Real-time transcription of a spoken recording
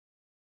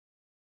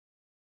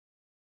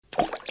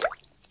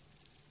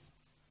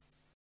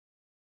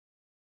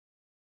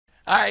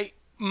Alright,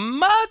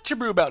 much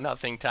Abrew about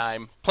nothing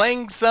time.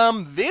 Playing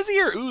some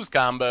Vizier Ooze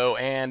combo,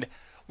 and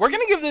we're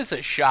gonna give this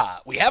a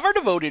shot. We have our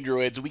devoted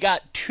druids, we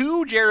got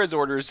two Jared's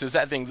orders to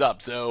set things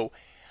up, so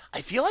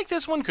I feel like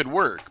this one could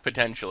work,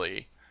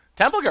 potentially.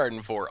 Temple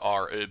Garden for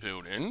our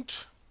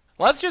opponent.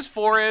 Let's just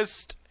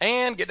forest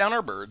and get down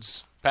our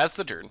birds. Pass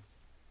the turn.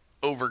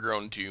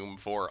 Overgrown Tomb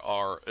for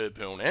our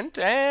opponent,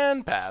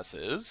 and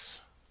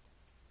passes.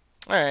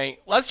 Alright,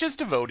 let's just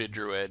devoted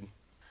druid.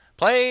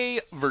 Play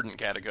Verdant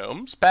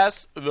Catacombs.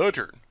 Pass the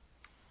turn.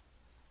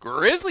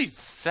 Grizzly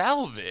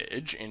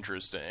Salvage.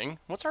 Interesting.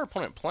 What's our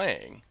opponent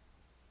playing?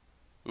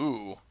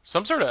 Ooh,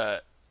 some sort of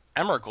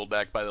Emrakul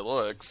deck by the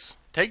looks.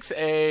 Takes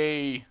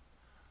a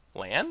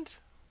land?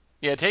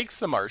 Yeah, takes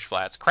the Marsh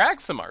Flats.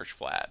 Cracks the Marsh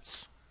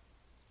Flats.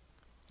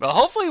 Well,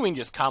 hopefully we can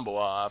just combo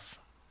off.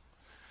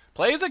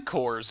 Plays a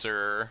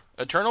Courser.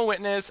 Eternal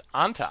Witness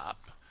on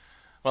top.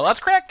 Well,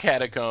 let's crack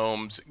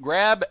Catacombs.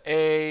 Grab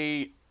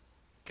a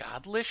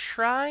Godless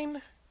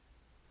Shrine?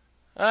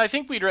 I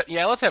think we'd...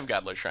 yeah, let's have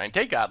Godless Shrine.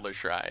 Take Godless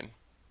Shrine.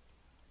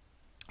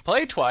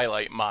 Play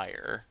Twilight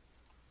Mire.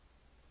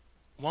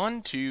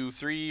 1, 2,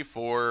 3,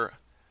 4,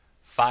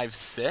 5,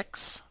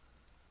 6.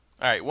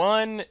 Alright,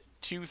 1,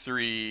 2,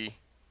 3.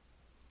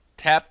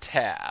 Tap,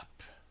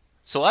 tap.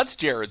 So that's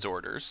Jared's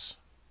orders.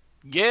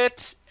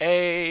 Get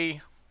a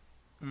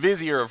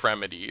Vizier of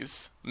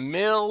Remedies.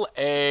 Mill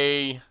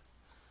a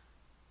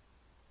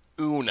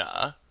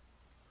Una.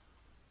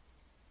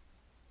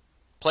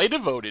 Play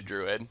Devoted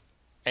Druid,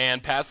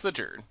 and pass the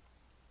turn.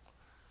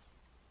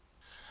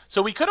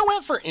 So we could have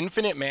went for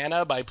infinite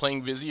mana by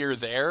playing Vizier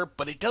there,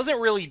 but it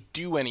doesn't really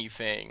do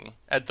anything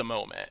at the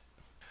moment.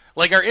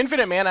 Like our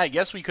infinite mana, I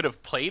guess we could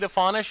have played a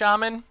Fauna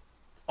Shaman,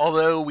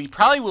 although we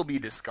probably will be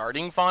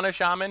discarding Fauna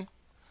Shaman.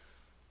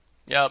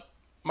 Yep,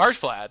 Marsh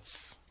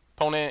Flats.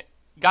 Opponent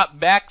got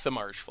back the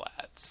Marsh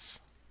Flats.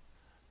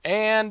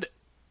 And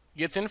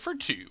gets in for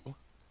 2.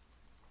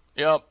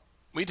 Yep,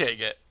 we take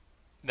it.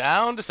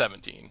 Down to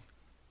 17.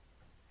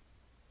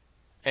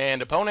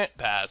 And opponent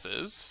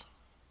passes.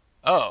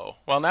 Oh,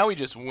 well now we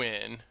just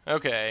win.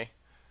 Okay.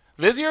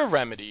 Vizier of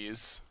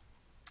Remedies.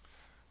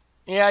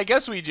 Yeah, I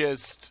guess we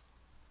just...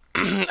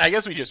 I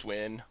guess we just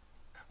win.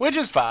 Which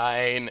is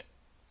fine.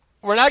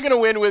 We're not going to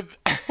win with...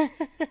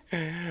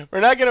 We're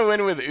not going to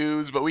win with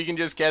Ooze, but we can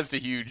just cast a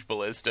huge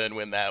Ballista and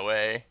win that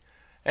way.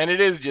 And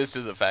it is just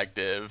as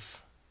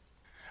effective.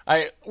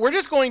 We're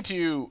just going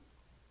to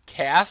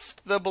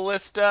cast the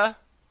Ballista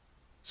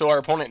so our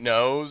opponent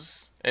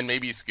knows and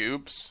maybe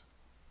scoops.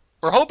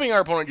 We're hoping our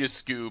opponent just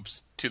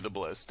scoops to the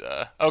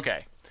Ballista.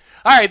 Okay.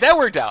 Alright, that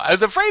worked out. I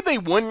was afraid they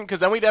wouldn't,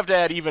 because then we'd have to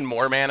add even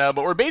more mana,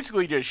 but we're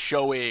basically just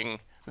showing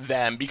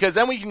them, because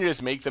then we can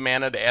just make the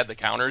mana to add the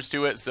counters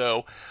to it,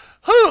 so...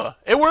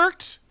 it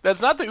worked!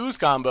 That's not the Ooze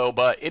combo,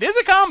 but it is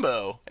a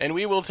combo, and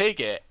we will take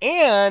it.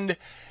 And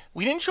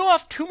we didn't show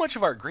off too much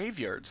of our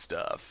graveyard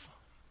stuff.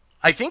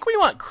 I think we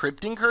want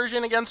Crypt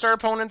Incursion against our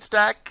opponent's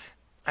deck.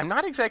 I'm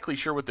not exactly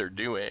sure what they're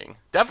doing.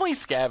 Definitely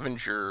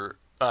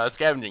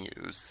Scavenging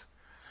Ooze.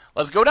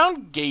 Let's go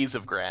down Gaze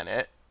of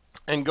Granite,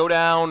 and go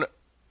down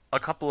a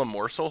couple of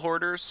Morsel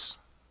Hoarders.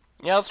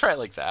 Yeah, let's try it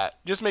like that.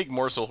 Just make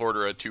Morsel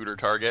Hoarder a tutor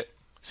target.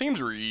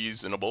 Seems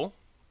reasonable.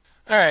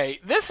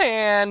 Alright, this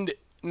hand,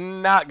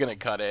 not gonna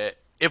cut it.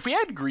 If we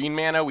had green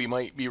mana, we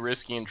might be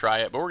risky and try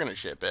it, but we're gonna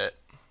ship it.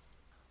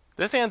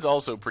 This hand's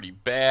also pretty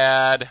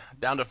bad.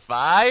 Down to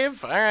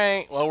 5?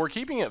 Alright, well, we're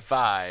keeping it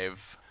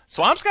 5.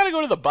 Swamp's gotta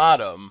go to the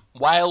bottom.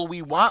 While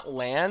we want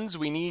lands,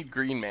 we need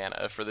green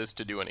mana for this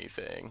to do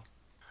anything.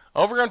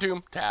 Overgrown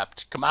Tomb,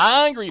 tapped. Come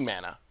on, green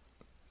mana.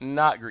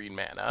 Not green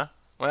mana.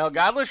 Well,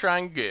 Godless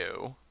Shrine,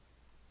 go.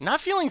 Not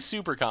feeling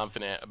super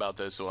confident about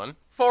this one.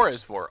 4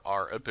 is for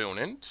our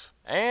opponent.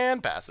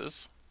 And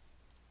passes.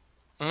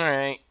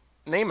 Alright.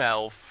 Name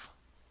Elf.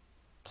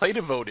 Play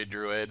Devoted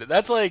Druid.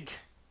 That's like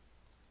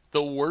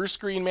the worst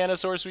green mana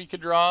source we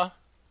could draw,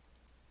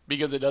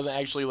 because it doesn't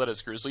actually let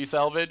us Grizzly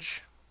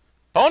Salvage.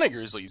 Opponent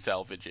Grizzly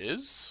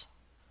Salvages.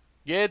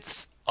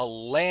 Gets a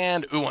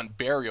land. Ooh,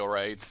 Unburial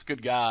Rites.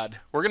 Good God.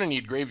 We're going to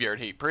need Graveyard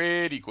Hate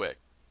pretty quick.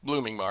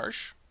 Blooming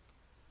Marsh.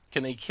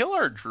 Can they kill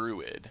our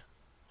Druid?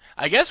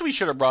 I guess we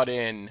should have brought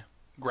in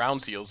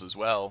Ground Seals as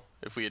well,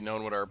 if we had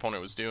known what our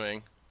opponent was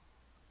doing.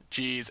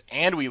 Jeez,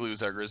 and we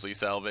lose our Grizzly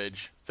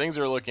Salvage. Things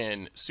are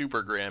looking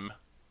super grim.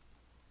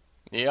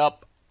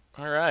 Yep.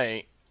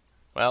 Alright.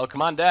 Well,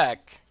 come on,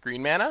 deck.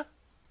 Green mana?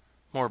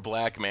 More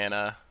black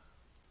mana.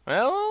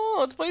 Well,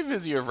 let's play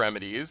Vizier of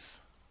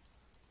Remedies.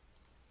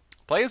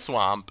 Play a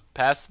Swamp.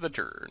 Pass the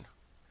turn.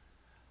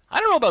 I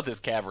don't know about this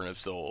Cavern of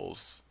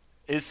Souls.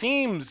 It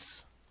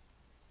seems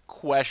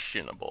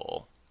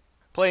questionable.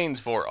 Plains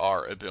for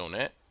our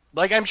opponent.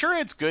 Like, I'm sure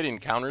it's good in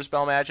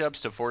counterspell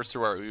matchups to force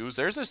through our Ooze.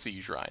 There's a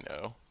Siege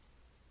Rhino.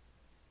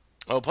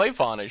 Oh, play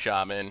Fauna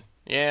Shaman.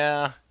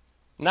 Yeah.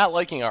 Not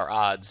liking our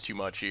odds too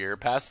much here.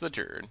 Pass the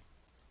turn.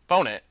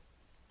 Opponent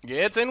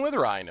gets in with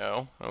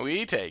Rhino.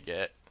 We take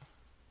it.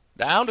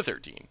 Down to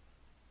 13.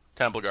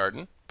 Temple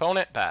Garden.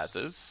 Opponent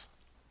passes.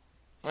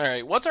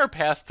 Alright, what's our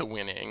path to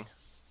winning?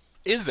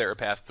 Is there a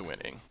path to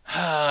winning?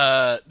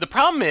 The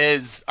problem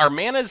is our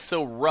mana is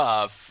so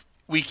rough.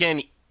 We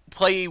can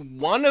play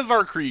one of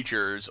our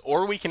creatures,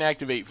 or we can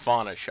activate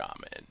Fauna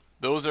Shaman.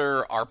 Those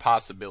are our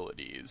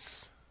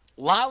possibilities.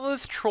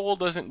 Lotleth Troll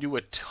doesn't do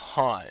a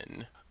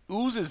ton.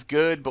 Ooze is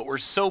good, but we're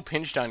so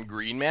pinched on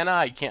green mana,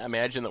 I can't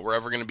imagine that we're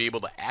ever going to be able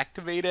to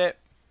activate it.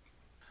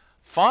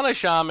 Fauna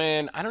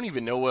Shaman, I don't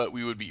even know what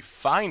we would be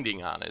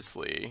finding,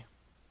 honestly.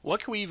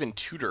 What can we even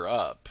tutor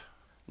up?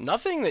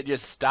 Nothing that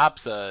just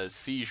stops a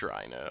Siege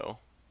Rhino.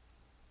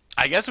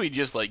 I guess we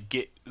just, like,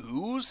 get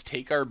Ooze,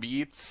 take our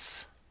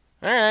beats.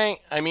 Alright,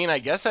 I mean, I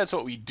guess that's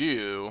what we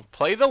do.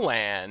 Play the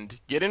land,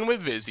 get in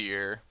with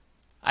Vizier.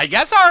 I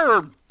guess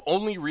our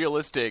only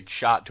realistic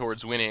shot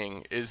towards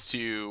winning is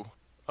to...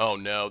 Oh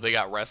no, they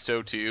got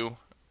Resto too?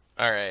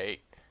 Alright.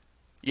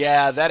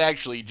 Yeah, that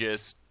actually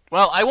just...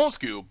 Well, I won't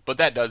scoop, but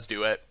that does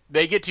do it.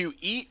 They get to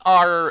eat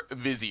our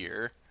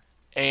Vizier,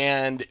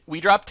 and we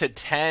drop to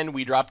 10,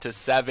 we drop to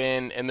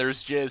 7, and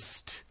there's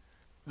just...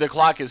 The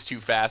clock is too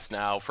fast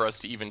now for us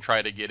to even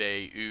try to get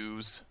a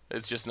Ooze.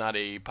 It's just not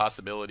a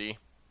possibility.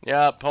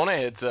 Yeah, opponent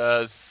hits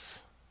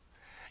us.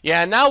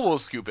 Yeah, now we'll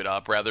scoop it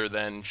up rather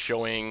than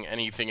showing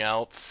anything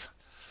else.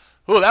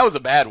 Oh, that was a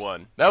bad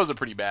one. That was a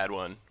pretty bad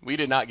one. We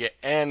did not get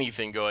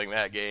anything going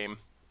that game.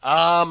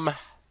 How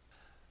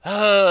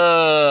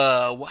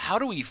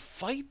do we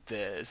fight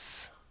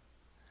this?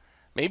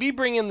 Maybe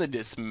bring in the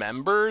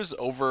Dismembers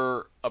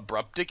over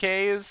Abrupt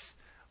Decays.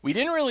 We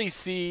didn't really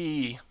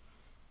see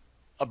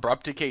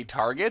Abrupt Decay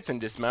targets,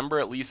 and Dismember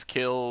at least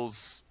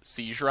kills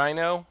Siege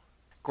Rhino.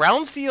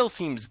 Ground Seal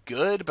seems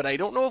good, but I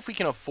don't know if we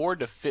can afford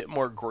to fit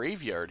more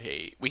Graveyard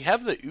Hate. We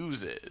have the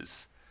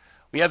Oozes.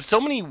 We have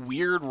so many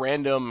weird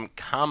random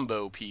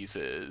combo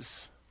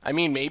pieces. I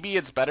mean, maybe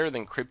it's better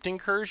than Crypt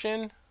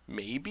Incursion?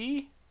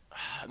 Maybe?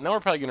 Now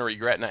we're probably going to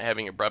regret not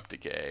having Abrupt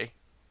Decay.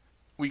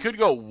 We could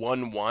go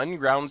 1-1,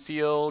 Ground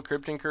Seal,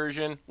 Crypt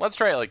Incursion. Let's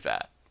try it like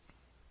that.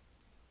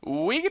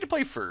 We get to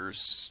play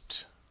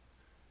first.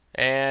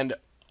 And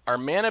our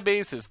mana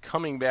base is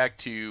coming back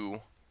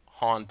to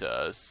haunt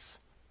us.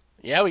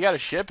 Yeah, we gotta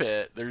ship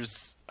it.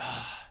 There's...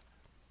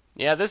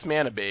 yeah, this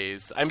mana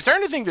base. I'm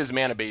starting to think this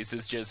mana base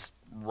is just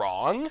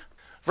wrong.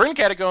 Verdant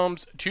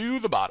Catacombs to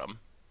the bottom.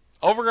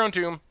 Overgrown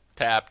Tomb,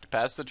 tapped,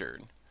 pass the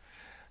turn.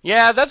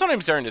 Yeah, that's what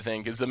I'm starting to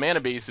think, is the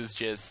mana base is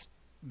just...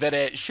 that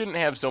it shouldn't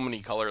have so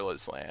many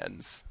colorless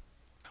lands.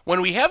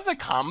 When we have the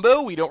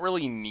combo, we don't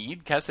really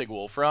need Kessig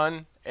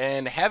Wolfrun,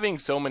 and having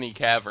so many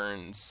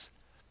caverns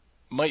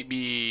might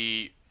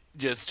be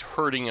just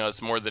hurting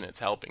us more than it's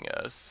helping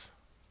us.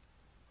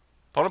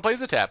 Opponent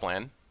plays a tap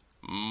land.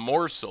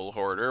 Morsel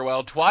Hoarder.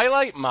 Well,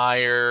 Twilight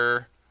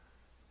Mire.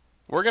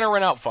 We're going to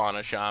run out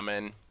Fauna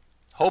Shaman.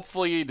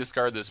 Hopefully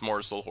discard this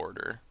Morsel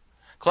Hoarder.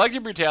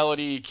 Collective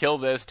Brutality, kill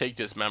this, take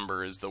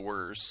Dismember is the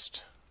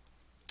worst.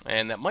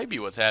 And that might be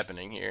what's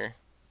happening here.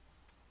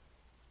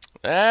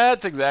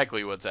 That's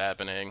exactly what's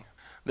happening.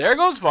 There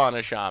goes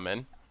Fauna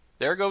Shaman.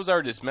 There goes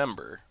our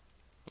Dismember.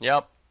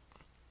 Yep.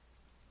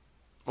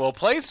 We'll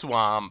play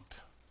Swamp.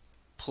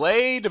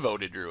 Play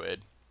Devoted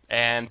Druid.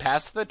 And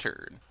pass the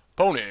turn.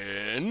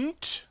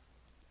 Opponent.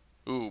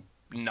 Ooh,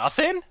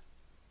 nothing?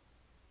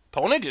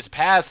 Opponent just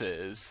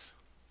passes.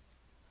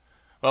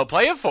 Well,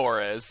 play a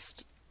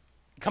Forest.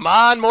 Come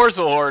on,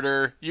 Morsel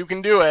Hoarder. You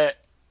can do it.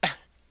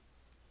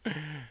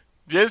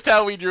 Just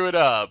how we drew it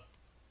up.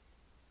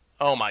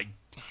 Oh my.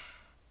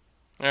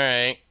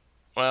 Alright.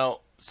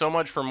 Well, so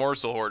much for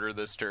Morsel Hoarder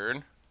this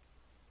turn.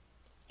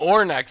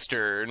 Or next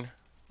turn.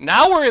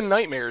 Now we're in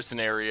Nightmare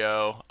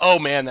scenario. Oh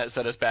man, that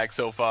set us back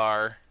so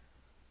far.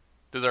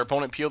 Does our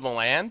opponent peel the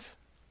land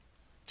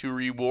to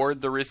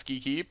reward the risky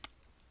keep?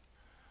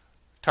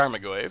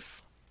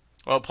 Tarmogoyf.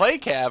 Well, play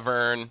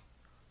Cavern.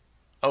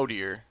 Oh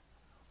dear.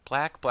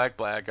 Black, black,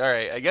 black.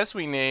 Alright, I guess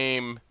we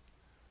name...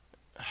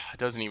 It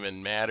doesn't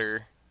even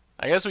matter.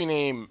 I guess we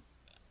name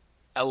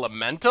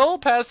Elemental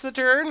past the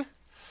turn.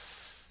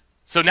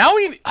 So now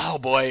we... Oh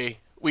boy.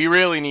 We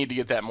really need to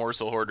get that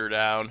Morsel Hoarder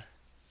down.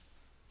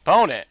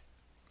 Opponent.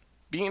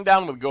 Beaten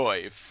down with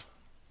Goyf.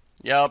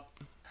 Yup.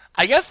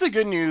 I guess the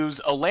good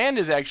news, a land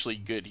is actually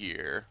good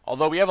here.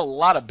 Although we have a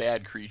lot of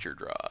bad creature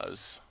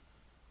draws.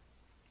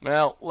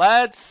 Well,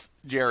 let's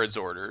Jared's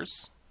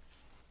Orders.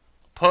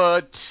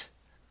 Put...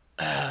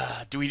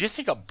 do we just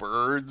take a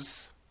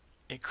Birds?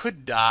 It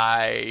could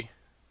die.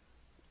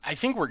 I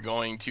think we're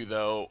going to,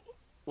 though.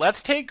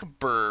 Let's take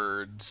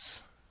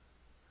Birds.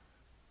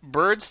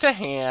 Birds to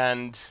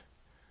hand.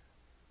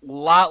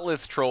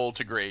 Lotleth Troll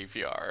to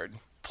graveyard.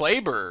 Play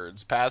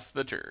Birds. Pass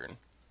the turn.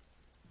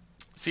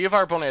 See if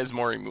our opponent has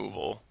more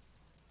removal.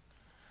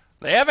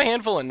 They have a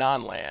handful of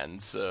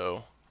non-lands,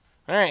 so...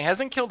 Alright,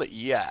 hasn't killed it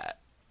yet.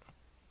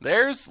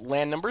 There's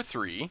land number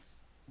 3.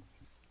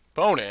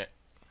 Opponent.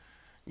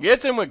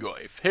 Gets in with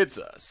Goyf. Hits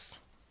us.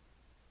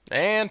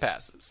 And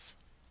passes.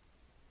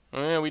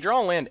 We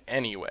draw a land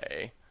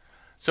anyway.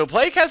 So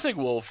play Kessig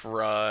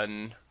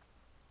Wolfrun.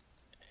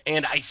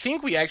 And I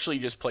think we actually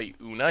just play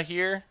Una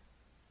here.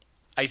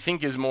 I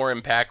think is more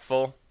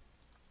impactful.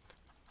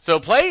 So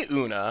play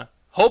Una.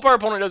 Hope our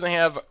opponent doesn't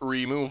have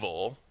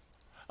removal.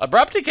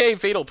 Abrupt Decay,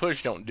 Fatal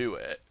Push don't do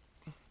it.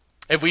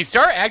 If we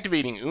start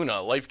activating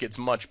Una, life gets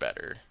much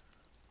better.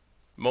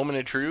 Moment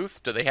of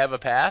Truth, do they have a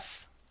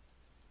path?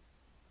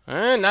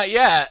 Not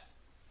yet.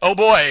 Oh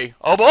boy,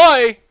 oh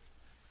boy!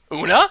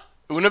 Una?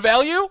 Una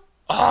value?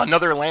 Oh,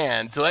 another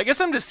land. So I guess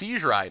I'm to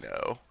Siege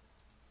Rhino.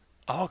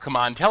 Oh, come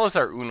on, tell us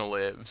our Una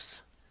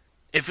lives.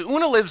 If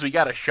Una lives, we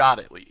got a shot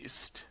at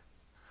least.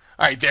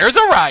 Alright, there's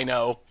a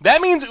Rhino.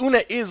 That means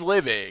Una is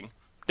living.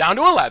 Down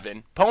to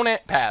 11.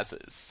 Opponent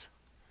passes.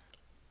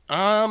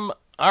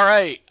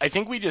 Alright, I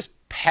think we just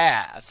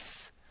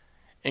pass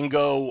and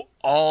go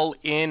all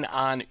in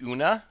on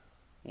Una.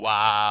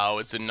 Wow,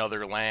 it's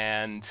another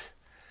land.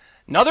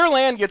 Another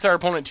land gets our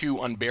opponent to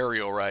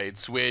Unburial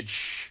Rites,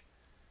 which,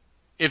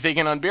 if they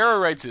can Unburial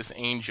Rites this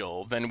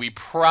Angel, then we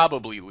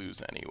probably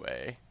lose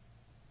anyway.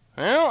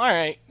 Well,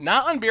 alright,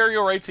 not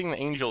Unburial Ritesing the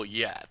Angel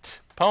yet.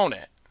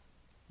 Opponent,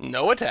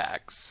 no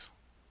attacks.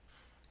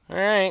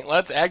 Alright,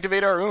 let's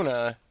activate our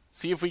Una,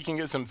 see if we can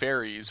get some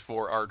fairies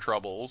for our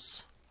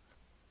troubles.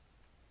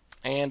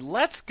 And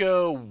let's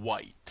go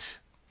white.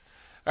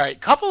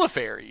 Alright, couple of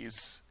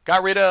fairies.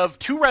 Got rid of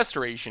 2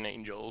 Restoration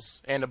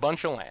Angels and a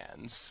bunch of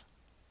lands.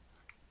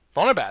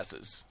 Opponent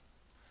passes.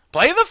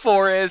 Play the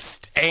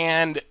forest,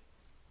 and...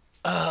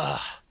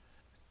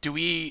 do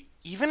we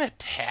even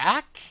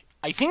attack?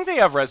 I think they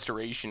have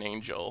Restoration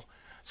Angel.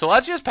 So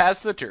let's just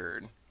pass the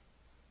turn.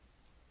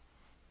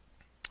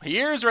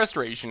 Here's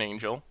Restoration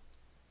Angel.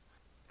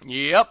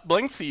 Yep,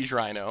 Blink Siege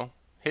Rhino.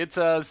 Hits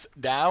us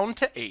down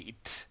to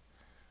 8.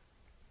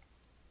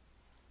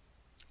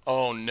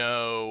 Oh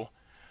no.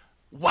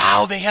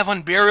 Wow, they have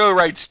Unburial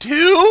Rites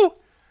too?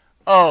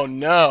 Oh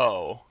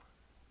no.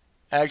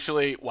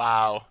 Actually,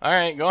 wow.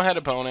 Alright, go ahead,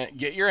 opponent.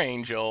 Get your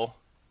Angel.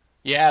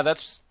 Yeah,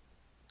 that's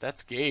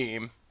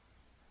game.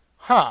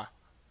 Huh.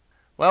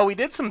 Well, we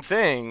did some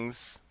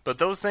things, but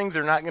those things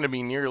are not going to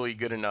be nearly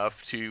good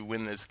enough to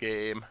win this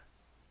game.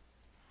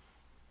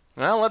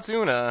 Well, let's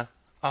Una.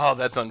 Oh,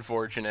 that's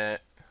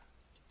unfortunate.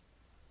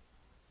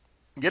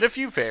 Get a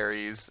few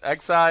fairies.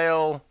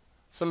 Exile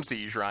some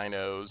Siege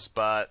Rhinos,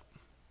 but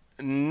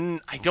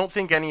I don't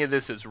think any of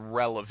this is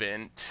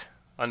relevant,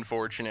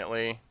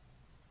 unfortunately.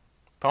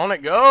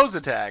 Opponent goes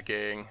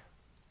attacking.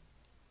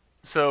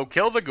 So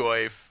kill the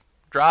Goyf.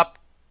 Drop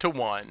to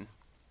 1.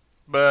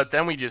 But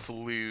then we just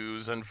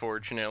lose,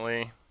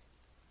 unfortunately.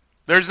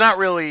 There's not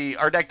really...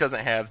 Our deck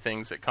doesn't have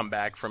things that come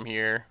back from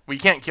here. We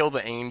can't kill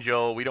the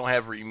Angel. We don't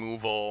have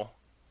removal.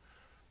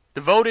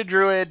 Devoted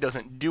Druid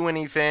doesn't do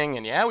anything.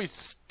 And yeah, we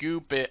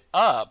scoop it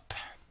up.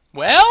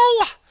 Well...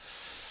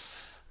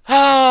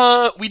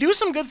 we do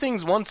some good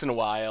things once in a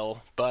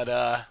while. But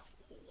a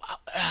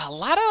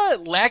lot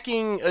of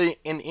lacking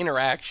in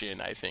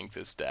interaction, I think,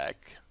 this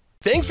deck.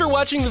 Thanks for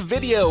watching the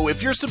video.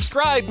 If you're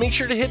subscribed, make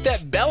sure to hit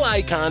that bell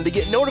icon to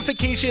get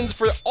notifications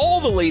for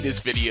all the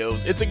latest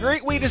videos. It's a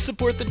great way to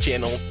support the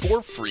channel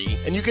for free,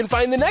 and you can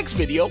find the next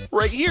video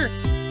right here.